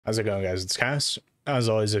How's it going, guys? It's Kass. As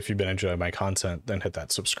always, if you've been enjoying my content, then hit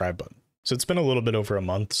that subscribe button. So it's been a little bit over a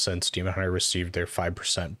month since Demon Hunter received their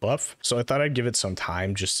 5% buff, so I thought I'd give it some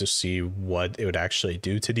time just to see what it would actually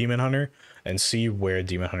do to Demon Hunter and see where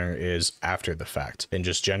Demon Hunter is after the fact, and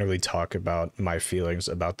just generally talk about my feelings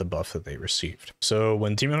about the buff that they received. So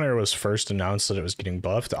when Demon Hunter was first announced that it was getting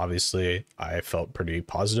buffed, obviously I felt pretty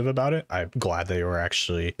positive about it. I'm glad they were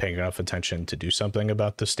actually paying enough attention to do something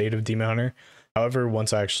about the state of Demon Hunter. However,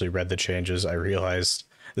 once I actually read the changes, I realized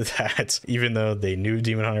that even though they knew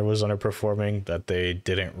Demon Hunter was underperforming, that they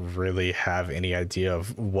didn't really have any idea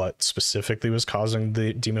of what specifically was causing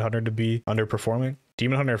the Demon Hunter to be underperforming.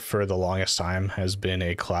 Demon Hunter for the longest time has been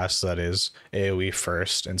a class that is AoE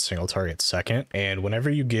first and single target second, and whenever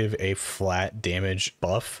you give a flat damage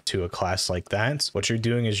buff to a class like that, what you're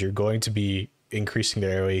doing is you're going to be increasing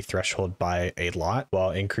their AoE threshold by a lot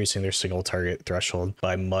while increasing their single target threshold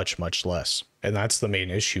by much less. And that's the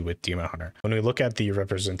main issue with Demon Hunter. When we look at the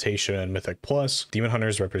representation in Mythic Plus, Demon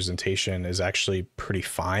Hunter's representation is actually pretty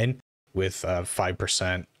fine, with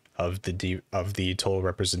 5% of the total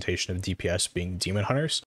representation of DPS being Demon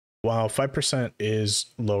Hunters. While 5% is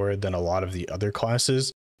lower than a lot of the other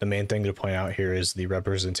classes, the main thing to point out here is the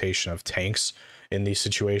representation of tanks in these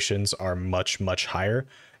situations are much higher,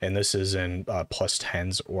 and this is in plus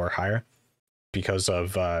 10s or higher. Because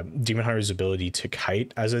of Demon Hunter's ability to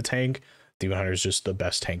kite as a tank, Demon Hunter is just the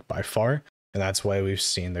best tank by far, and that's why we've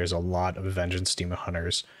seen there's a lot of Vengeance Demon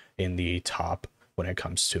Hunters in the top when it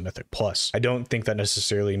comes to Mythic Plus. I don't think that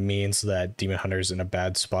necessarily means that Demon Hunter is in a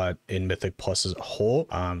bad spot in Mythic Plus as a whole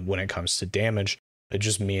when it comes to damage. It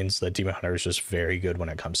just means that Demon Hunter is just very good when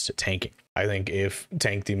it comes to tanking. I think if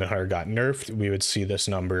Tank Demon Hunter got nerfed, we would see this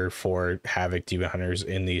number for Havoc Demon Hunters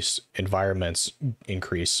in these environments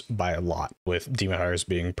increase by a lot, with Demon Hunters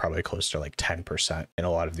being probably close to like 10% in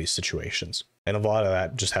a lot of these situations. And a lot of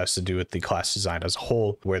that just has to do with the class design as a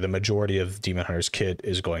whole, where the majority of Demon Hunter's kit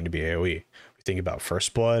is going to be AoE. We think about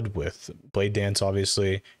First Blood with Blade Dance,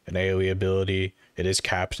 obviously, an AoE ability. It is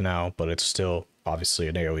capped now, but it's still obviously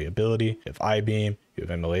an AoE ability. You have I-Beam, you have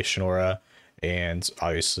Immolation Aura, and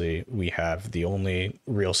obviously we have the only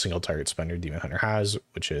real single target spender Demon Hunter has,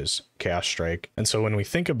 which is Chaos Strike. And so when we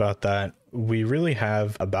think about that, we really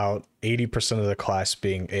have about 80% of the class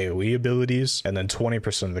being AoE abilities, and then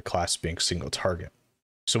 20% of the class being single target.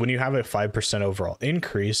 So when you have a 5% overall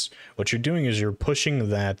increase, what you're doing is you're pushing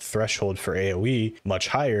that threshold for AoE much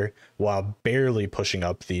higher while barely pushing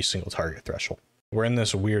up the single target threshold. We're in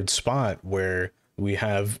this weird spot where we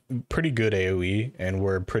have pretty good AoE and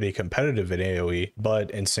we're pretty competitive in AoE,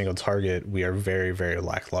 but in single target, we are very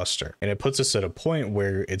lackluster. And it puts us at a point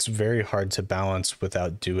where it's very hard to balance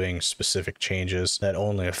without doing specific changes that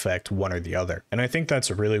only affect one or the other. And I think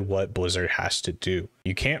that's really what Blizzard has to do.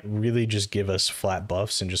 You can't really just give us flat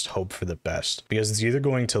buffs and just hope for the best, because it's either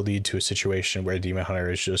going to lead to a situation where Demon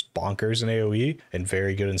Hunter is just bonkers in AoE and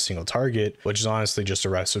very good in single target, which is honestly just a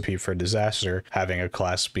recipe for disaster, having a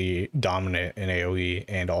class be dominant in AoE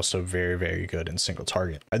and also very good in single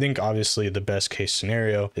target. I think obviously the best case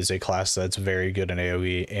scenario is a class that's very good in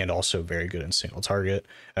AoE and also very good in single target.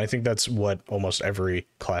 And I think that's what almost every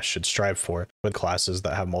class should strive for, with classes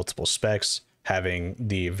that have multiple specs having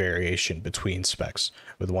the variation between specs,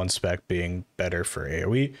 with one spec being better for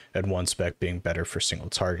AoE and one spec being better for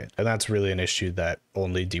single target. And that's really an issue that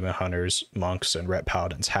only Demon Hunters, Monks, and Ret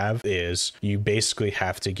Paladins have, is you basically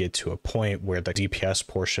have to get to a point where the DPS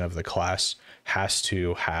portion of the class has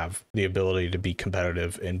to have the ability to be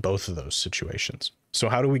competitive in both of those situations. So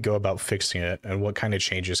how do we go about fixing it, and what kind of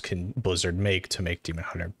changes can Blizzard make to make Demon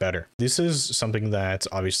Hunter better? This is something that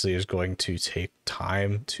obviously is going to take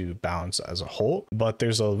time to balance as a whole, but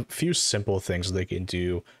there's a few simple things they can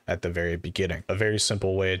do at the very beginning. A very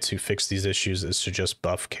simple way to fix these issues is to just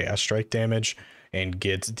buff Chaos Strike damage and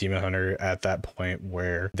get Demon Hunter at that point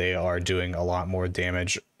where they are doing a lot more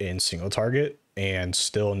damage in single target and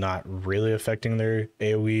still not really affecting their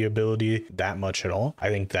AoE ability that much at all. I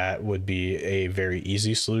think that would be a very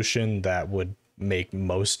easy solution that would make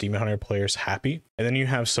most Demon Hunter players happy. And then you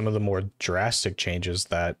have some of the more drastic changes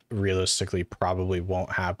that realistically probably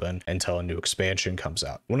won't happen until a new expansion comes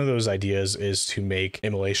out. One of those ideas is to make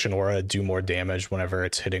Immolation Aura do more damage whenever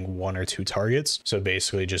it's hitting 1 or 2 targets. So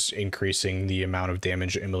basically just increasing the amount of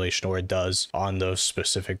damage Immolation Aura does on those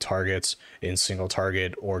specific targets in single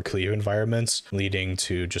target or cleave environments, leading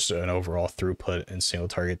to just an overall throughput in single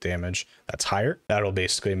target damage that's higher. That'll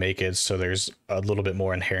basically make it so there's a little bit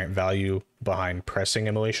more inherent value behind pressing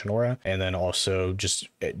Immolation Aura, and then also just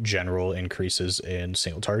general increases in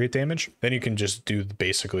single target damage. Then you can just do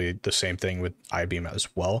basically the same thing with I-Beam as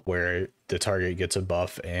well, where the target gets a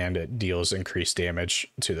buff and it deals increased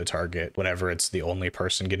damage to the target whenever it's the only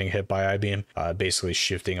person getting hit by I-beam, basically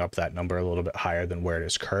shifting up that number a little bit higher than where it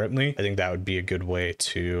is currently. I think that would be a good way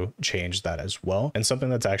to change that as well, and something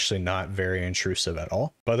that's actually not very intrusive at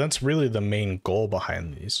all. But that's really the main goal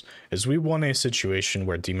behind these, is we want a situation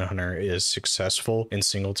where Demon Hunter is successful in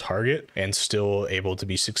single target and still able to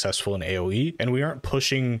be successful in AoE, and we aren't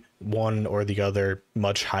pushing one or the other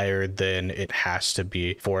much higher than it has to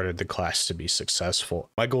be for the class to be successful.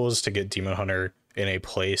 My goal is to get Demon Hunter in a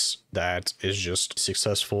place that is just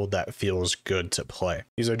successful, that feels good to play.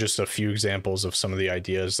 These are just a few examples of some of the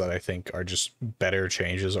ideas that I think are just better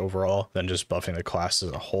changes overall than just buffing the class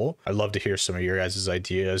as a whole. I'd love to hear some of your guys'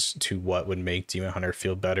 ideas to what would make Demon Hunter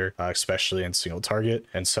feel better, especially in single target,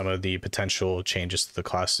 and some of the potential changes to the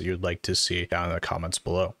class that you'd like to see down in the comments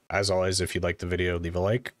below. As always, if you liked the video, leave a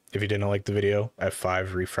like. If you didn't like the video,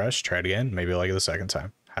 F5, refresh, try it again, maybe you'll like it the second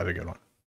time. Have a good one.